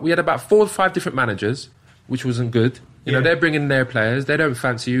players, but we had about 4 or 5 different managers, which wasn't good. They're bringing their players. They don't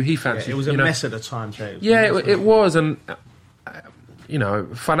fancy you. He fancies you. It was a mess at the time, Jay. It was. And,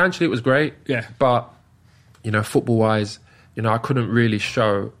 financially it was great. Yeah. But, football-wise, I couldn't really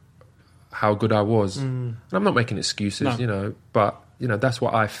show how good I was. And I'm not making excuses, but that's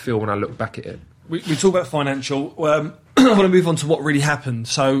what I feel when I look back at it. We talk about financial. I want to move on to what really happened.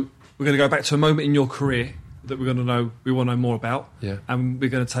 So we're going to go back to a moment in your career that we want to know more about. Yeah. And we're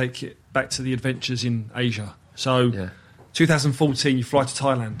going to take it back to the adventures in Asia. So 2014, you fly to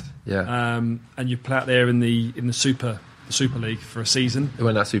Thailand. Yeah. And you play out there in the Super League for a season. It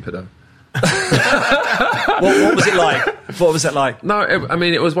wasn't that super though. What was it like? What was it like? No,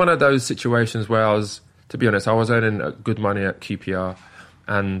 it was one of those situations where to be honest, I was earning good money at QPR,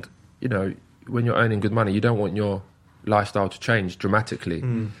 and when you're earning good money, you don't want your lifestyle to change dramatically.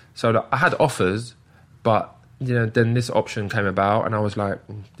 So I had offers, but then this option came about, and I was like,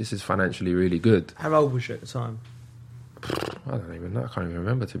 this is financially really good. How old was you at the time? I don't even know. I can't even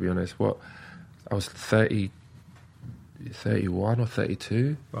remember, to be honest. I was 31 or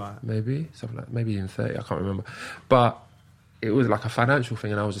 32, right? Maybe something like maybe even 30. I can't remember, but it was like a financial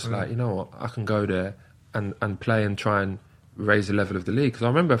thing, and I was just like, you know what, I can go there and play and try and raise the level of the league. Because I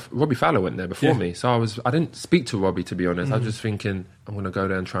remember Robbie Fowler went there before me, so I didn't speak to Robbie, to be honest. I was just thinking I'm going to go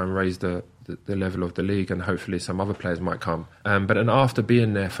there and try and raise the level of the league, and hopefully some other players might come. But then after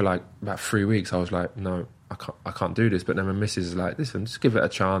being there for like about 3 weeks, I was like, no, I can't do this. But then my missus is like, listen, just give it a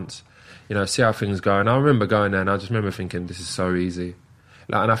chance. See how things go. And I remember going there, and I just remember thinking, this is so easy.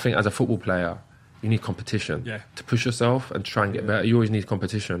 And I think as a football player, you need competition to push yourself and try and get better. You always need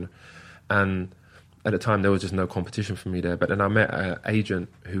competition. And at the time, there was just no competition for me there. But then I met an agent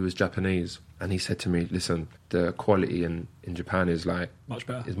who was Japanese, and he said to me, listen, the quality in Japan is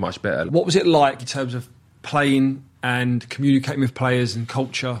much better. What was it like in terms of playing and communicating with players and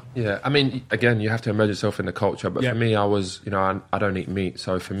culture? Yeah, again, you have to immerse yourself in the culture. But for me, I was, I don't eat meat.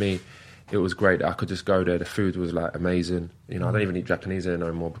 So for me, it was great that I could just go there. The food was amazing. I don't even eat Japanese there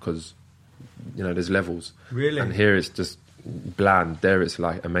no more because, there's levels. Really? And here it's just bland. There it's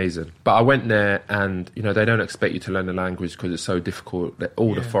amazing. But I went there, and they don't expect you to learn the language because it's so difficult. That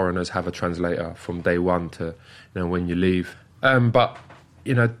all the foreigners have a translator from day one to when you leave. But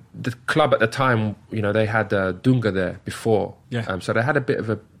the club at the time, they had Dunga there before. Yeah. So they had a bit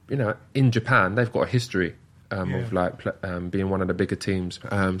of a in Japan they've got a history. Of being one of the bigger teams.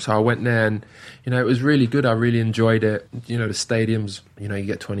 So I went there, and it was really good. I really enjoyed it. The stadiums, you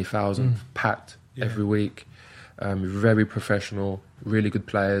get 20,000 packed every week. Very professional, really good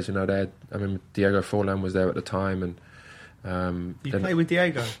players. I remember Diego Forlan was there at the time, and you played with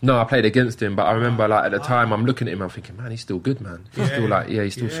Diego? No, I played against him, but I remember at the time I'm looking at him, I'm thinking, man, he's still good, man.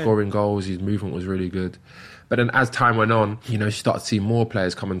 He's still scoring goals. His movement was really good. But then as time went on, you start to see more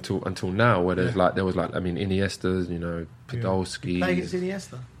players come until now, where there's there was Iniesta's, Podolski. You played against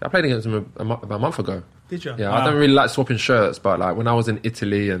Iniesta? I played against him about a month ago. Did you? Yeah, wow. I don't really like swapping shirts, but when I was in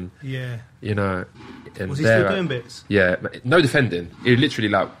Italy and and was he still doing bits? Yeah, no defending. He literally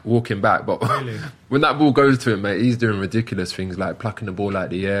walking back, but really? When that ball goes to him, mate, he's doing ridiculous things like plucking the ball out of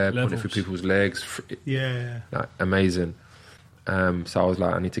the air, Levels. putting it through people's legs. Amazing. So I was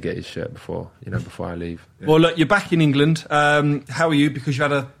like, I need to get his shirt before I leave. Yeah. Well, look, you're back in England. How are you? Because you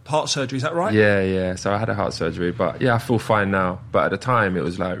had a heart surgery, is that right? Yeah. So I had a heart surgery, but I feel fine now. But at the time, it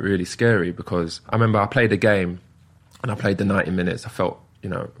was really scary because I remember I played a game and I played the 90 minutes. I felt,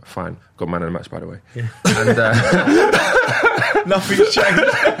 fine. Got man of the match, by the way. Yeah. And nothing's changed.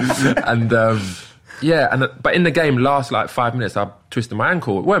 But in the game, last 5 minutes, I twisted my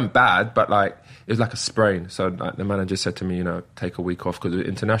ankle. It wasn't bad, but it was like a sprain. So the manager said to me, take a week off because it was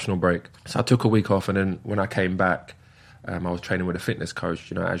international break. So I took a week off, and then when I came back, I was training with a fitness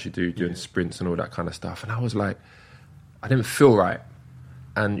coach, as you do, doing sprints and all that kind of stuff. And I was like, I didn't feel right.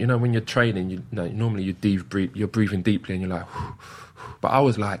 And when you're training, normally you're breathing deeply, and you're like, but I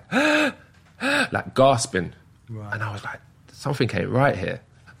was like gasping, right. And I was like, something ain't right here.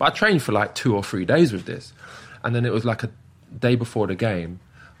 But I trained for 2 or 3 days with this, and then it was a day before the game.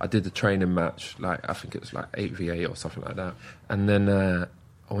 I did the training match, I think it was 8v8 or something like that. And then I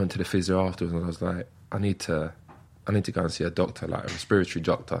went to the physio afterwards, and I was like, I need to go and see a doctor, a respiratory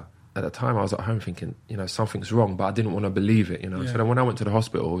doctor. At the time, I was at home thinking, something's wrong, but I didn't want to believe it, So then when I went to the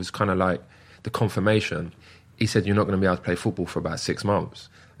hospital, it was kind of the confirmation. He said, you're not going to be able to play football for about 6 months.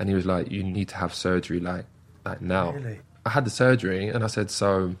 And he was like, you need to have surgery now. Really? I had the surgery, and I said,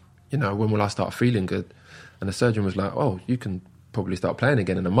 so, when will I start feeling good? And the surgeon was like, oh, you can probably start playing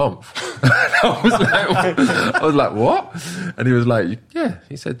again in a month. I was like, what? And he was like, yeah.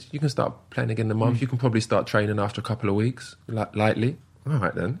 He said, you can start playing again in a month. You can probably start training after a couple of weeks, lightly. All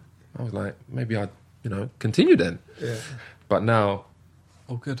right, then. I was like, maybe I'd, continue then. Yeah. But now...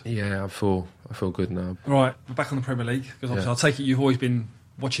 Oh, good. Yeah, I feel good now. Right, we're back on the Premier League, because obviously I'll take it you've always been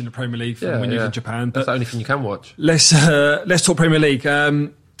watching the Premier League from when you were in Japan. That's the only thing you can watch. Let's talk Premier League.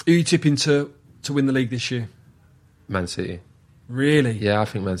 Who are you tipping to win the league this year? Man City. Really? Yeah, I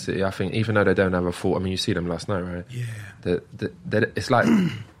think Man City. I think even though they don't have a forward, I mean, you see them last night, right? Yeah. It's like,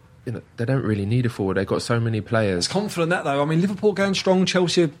 they don't really need a forward. They've got so many players. It's confident that though. I mean, Liverpool going strong.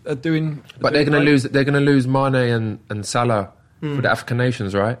 Chelsea are doing. But they're going to lose. They're going to lose Mane and Salah for the African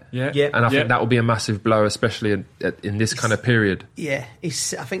nations, right? Yeah. And I think that will be a massive blow, especially in this kind of period. Yeah, I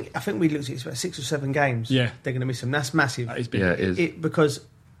think we looked at it, it's about 6 or 7 games. Yeah, they're going to miss them. That's massive. That is big. Yeah, it is. Because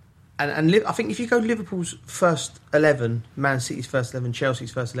I think if you go Liverpool's first 11, Man City's first 11,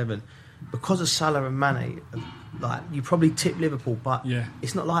 Chelsea's first 11, because of Salah and Mane, like you probably tip Liverpool, but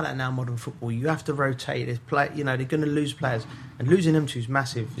it's not like that now in modern football. You have to rotate. They're going to lose players, and losing them two is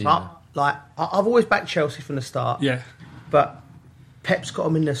massive. So I've always backed Chelsea from the start. Yeah, but Pep's got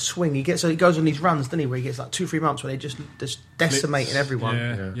him in the swing. He goes on these runs, doesn't he? Where he gets like 2-3 months where they're just decimating everyone,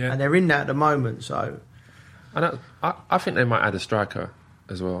 yeah. and they're in that at the moment. So, and I think they might add a striker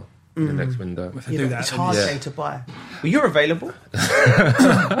as well in the next window. If they do that, it's hard to buy. Well, you're available.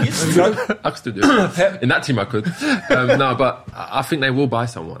 I could still do it. In that team, I could. No, but I think they will buy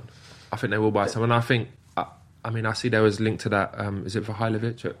someone. I think. I mean, I see there was linked to that. Is it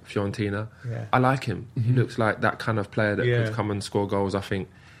Vahajlovic at Fiorentina? Yeah. I like him. Mm-hmm. He looks like that kind of player that could come and score goals. I think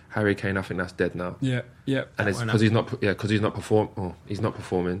Harry Kane. I think that's dead now. Yeah. And it's because he's not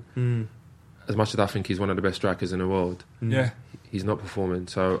performing. Mm. As much as I think he's one of the best strikers in the world. Yeah. He's not performing.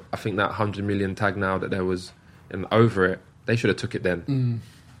 So I think that 100 million tag now that there was and over it, they should have took it then.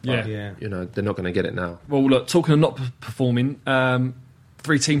 Yeah. But, they're not going to get it now. Well, look, talking of not performing,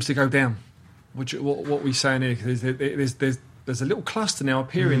 3 teams to go down. What are we saying here? There's a little cluster now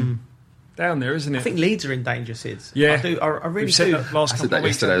appearing down there, isn't it? I think Leeds are in danger, Sid. Yeah. I do. I really We've said do. that last I couple said that of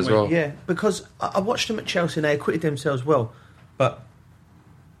weeks yesterday as well. Yeah, because I watched them at Chelsea and they acquitted themselves well. But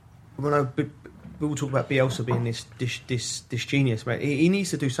when we all talk about Bielsa being this genius, mate, he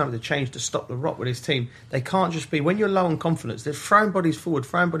needs to do something to change to stop the rot with his team. They can't just be, when you're low on confidence, they're throwing bodies forward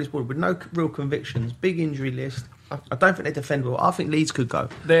with no real convictions, big injury list. I don't think they defend well. I think Leeds could go.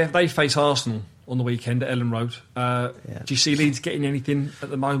 They face Arsenal on the weekend at Ellen Road. Do you see Leeds getting anything at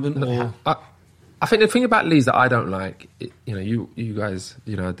the moment? Or? I think the thing about Leeds that I don't like, you guys,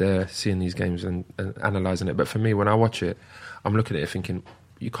 they're seeing these games and analysing it. But for me, when I watch it, I'm looking at it thinking,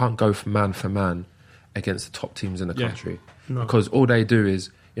 you can't go for man against the top teams in the country. No. Because all they do is,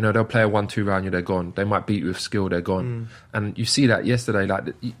 they'll play a 1-2 round, they're gone. They might beat you with skill, they're gone. And you see that yesterday,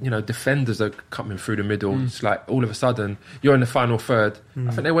 like, defenders are coming through the middle. It's like, all of a sudden, you're in the final third. I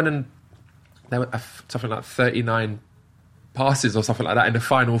think they went something like 39 passes or something like that in the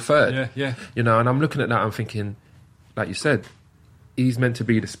final third. Yeah. And I'm looking at that, I'm thinking, like you said, he's meant to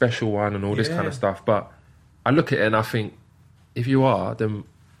be the special one and all this kind of stuff. But I look at it and I think, if you are, then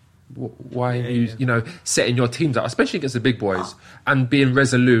why are you setting your teams up, especially against the big boys, and being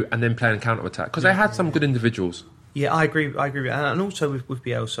resolute and then playing counter-attack? Because they had some good individuals. Yeah, I agree with that. And also with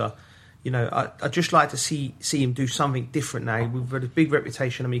Bielsa, I'd just like to see him do something different now. We've got a big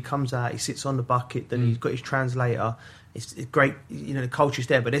reputation. I mean, he comes out, he sits on the bucket, then he's got his translator. It's great, the culture's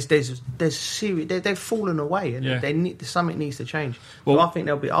there, but there's serious. They've fallen away, and something needs to change. Well, I think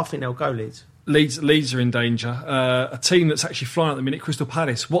they'll go Leeds. Leeds are in danger. A team that's actually flying at the minute, Crystal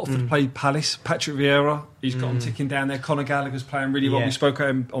Palace. Watford played Palace. Patrick Vieira, he's got them ticking down there. Conor Gallagher's playing really well. We spoke about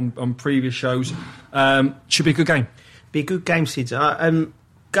him on previous shows. Should be a good game. Be a good game, Sid. Going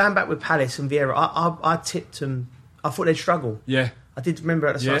back with Palace and Vieira, I tipped them. I thought they'd struggle. Yeah, I did remember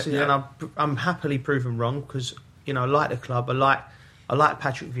at the start of the season, and I'm happily proven wrong because I like the club. I like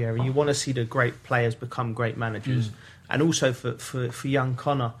Patrick Vieira. You want to see the great players become great managers, and also for young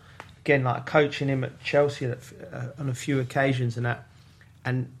Conor. Again, like coaching him at Chelsea on a few occasions and that,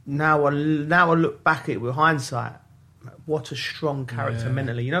 and now I look back at it with hindsight. What a strong character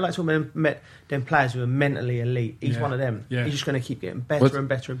mentally. Like when I met them players who are mentally elite. He's one of them. Yeah. He's just going to keep getting better and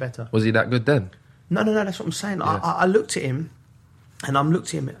better and better. Was he that good then? No. That's what I'm saying. Yeah. I looked at him, and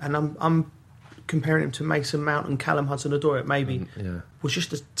I'm comparing him to Mason Mount and Callum Hudson-Odoi. Maybe was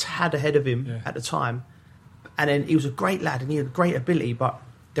just a tad ahead of him at the time, and then he was a great lad and he had great ability, but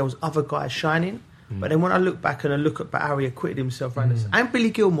there was other guys shining. But then when I look back and I look at how he acquitted himself around this, and Billy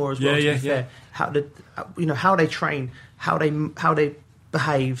Gilmore as well, to be fair, how they train, how they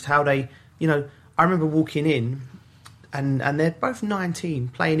behaved, how they, I remember walking in, and they're both 19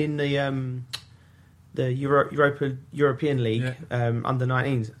 playing in the European League under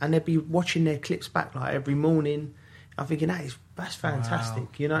 19s, and they'd be watching their clips back like every morning. I'm thinking that's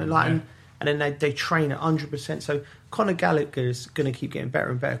fantastic, and then they train at 100%. So Conor Gallagher is going to keep getting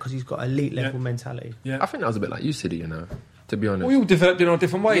better and better because he's got elite level mentality. Yeah, I think that was a bit like you, Siddy, to be honest. We all developed in our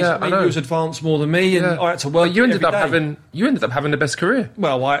different ways. Yeah, I mean, know. you was advanced more than me, and I had to work. But you ended up every day. having the best career.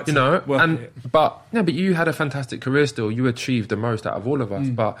 Well, I had to work it. But you had a fantastic career still. You achieved the most out of all of us.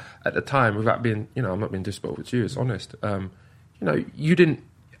 But at the time, without being, I'm not being disrespectful to you, it's honest. You didn't.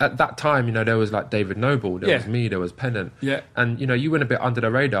 At that time, there was like David Noble, there was me, there was Pennant. Yeah. And, you went a bit under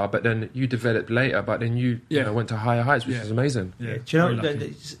the radar, but then you developed later, but then you went to higher heights, which is amazing. Yeah. Do you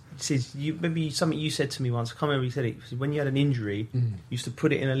know, maybe something you said to me once, I can't remember you said it, when you had an injury, you used to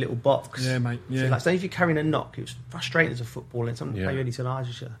put it in a little box. Yeah, mate. Yeah. So, like, say if you're carrying a knock, it was frustrating as a footballer, and someone play you, and he said,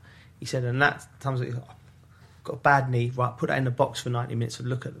 he said, and that times I've got a bad knee, right, put that in the box for 90 minutes and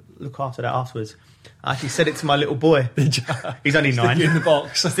look after that afterwards. I actually said it to my little boy. He's only 9. Stick it in the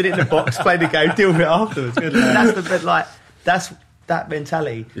box. I did it in the box, play the game, deal with it afterwards. That's the bit, that's that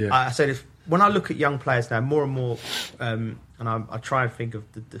mentality. Yeah. I said, when I look at young players now, more and more, and I try and think of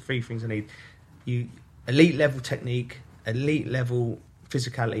the 3 things I need: elite level technique, elite level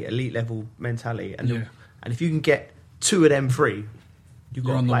physicality, elite level mentality, and if you can get 2 of them 3, you've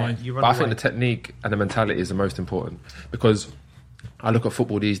got to play. But I think the technique and the mentality is the most important, because I look at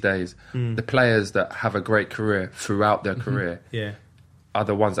football these days, the players that have a great career throughout their career are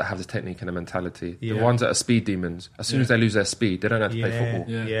the ones that have the technique and the mentality. The ones that are speed demons, as soon as they lose their speed, they don't have to play football.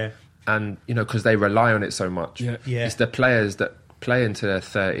 Yeah. And, because they rely on it so much. Yeah. It's the players that play into their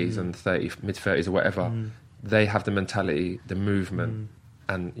 30s and mid-30s or whatever, they have the mentality, the movement,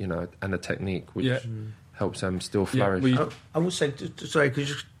 and, and the technique, which helps them still flourish. I will say, sorry,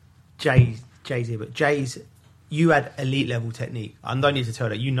 because Jay's here, but Jay's, you had elite level technique. I don't need to tell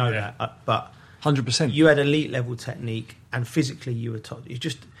that, you know that, but 100%. You had elite level technique, and physically you were top. It's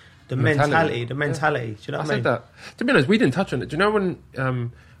just the mentality. The mentality. Do you know what I mean? Said that. To be honest, we didn't touch on it. Do you know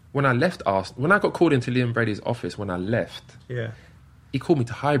when I left Arsenal, when I got called into Liam Brady's office when I left, he called me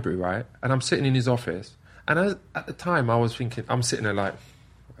to Highbury, right? And I'm sitting in his office, and at the time I was thinking, I'm sitting there like,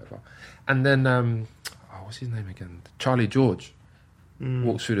 whatever. And then, what's his name again? Charlie George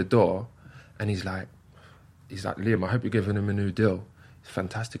walks through the door, and he's like, Liam, I hope you're giving him a new deal. He's a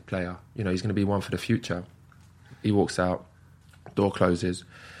fantastic player. He's going to be one for the future. He walks out, door closes.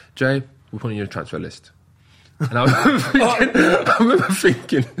 Jay, we're putting you on a transfer list. And I remember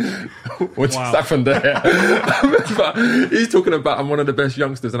thinking, what just happened there? He's talking about, I'm one of the best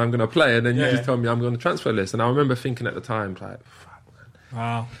youngsters and I'm going to play, and then you just tell me I'm on the transfer list. And I remember thinking at the time, like, fuck, man.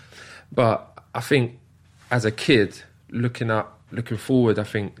 Wow. But I think as a kid, looking forward, I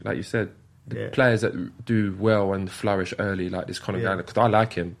think, like you said, the players that do well and flourish early, like this kind of guy, because I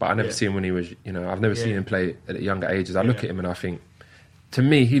like him, but I never see him when he was, I've never seen him play at younger ages. I look at him and I think, to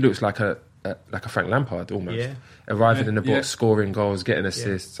me, he looks like a Frank Lampard almost, arriving in the box, scoring goals, getting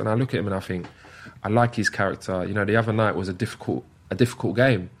assists, and I look at him and I think, I like his character. The other night was a difficult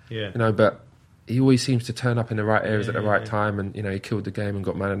game, but he always seems to turn up in the right areas at the right time, and he killed the game and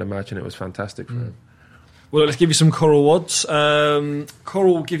got man of the match, and it was fantastic for him. Well, let's give you some Coral odds.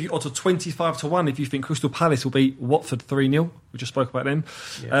 Coral will give you odds of 25-1 if you think Crystal Palace will beat Watford 3-0. We just spoke about them.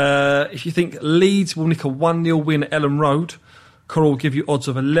 If you think Leeds will nick a 1-0 win at Ellen Road, Coral will give you odds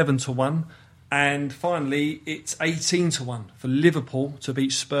of 11-1. And finally, it's 18-1 for Liverpool to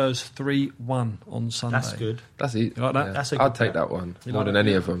beat Spurs 3-1 on Sunday. That's good. That's it. You like that? Yeah. That's I'd take that one more than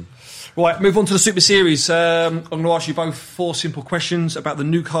any of them. Right, move on to the Super Series. I'm going to ask you both 4 simple questions about the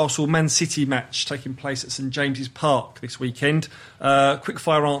Newcastle-Man City match taking place at St James's Park this weekend. Quick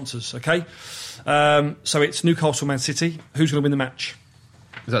fire answers, OK? So it's Newcastle-Man City. Who's going to win the match?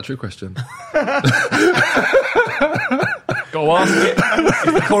 Is that a true question? Got to ask it.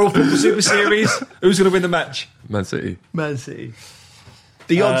 It's the Coral Football Super Series. Who's going to win the match? Man City. Man City.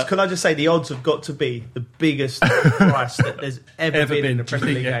 The odds, can I just say, the odds have got to be the biggest price that there's ever been in a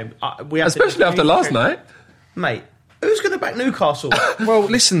Premier League game. Especially after last night. Mate, who's going to back Newcastle? Well,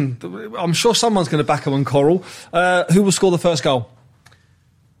 listen, I'm sure someone's going to back them on Coral. Who will score the first goal?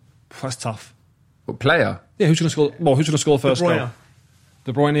 That's tough. What player? Yeah, who's going to score? Well, who's going to score the first goal?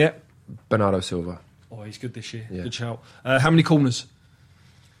 De Bruyne, yeah. Bernardo Silva. Oh, he's good this year. Yeah. Good shout. How many corners?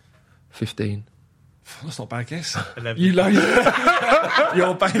 15. That's not a bad guess. 11.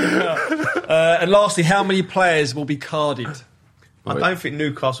 You're banging it out. And lastly, how many players will be carded? I don't think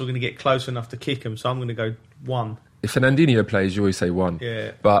Newcastle are going to get close enough to kick them, so I'm going to go 1. If Fernandinho plays, you always say 1.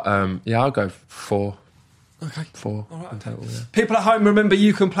 Yeah. But, I'll go 4. Okay. 4. All right, in total, yeah. People at home, remember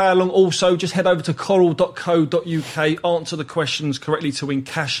you can play along also. Just head over to coral.co.uk, answer the questions correctly to win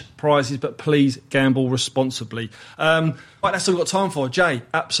cash prizes, but please gamble responsibly. Right, that's all we've got time for. Jay,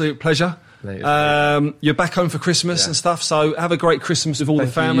 absolute pleasure. Mate, you're back home for Christmas and stuff, so have a great Christmas with all the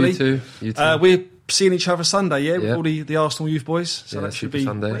family. You too. We're seeing each other Sunday, with all the Arsenal youth boys, so that should be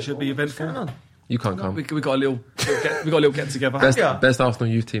Sunday. eventful. You can't come. We got a little get together. Best Arsenal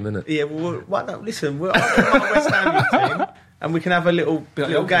youth team, innit? Yeah, well, listen, we're our West Ham youth team, and we can have a little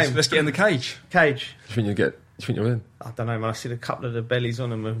game. Let's get in the cage. Do you think you'll win? I don't know, man. I see a couple of the bellies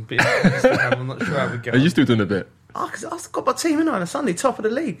on them. I'm not sure how we go. Are you still doing a bit? Because I've got my team in on a Sunday, top of the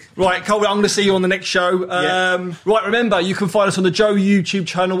league. Right, Cole, I'm going to see you on the next show. Right, remember, you can find us on the Joe YouTube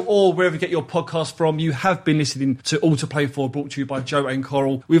channel or wherever you get your podcast from. You have been listening to All to Play For, brought to you by Joe and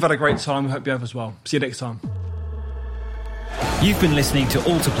Coral. We've had a great time. We hope you have as well. See you next time. You've been listening to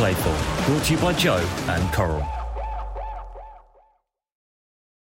All to Play For, brought to you by Joe and Coral.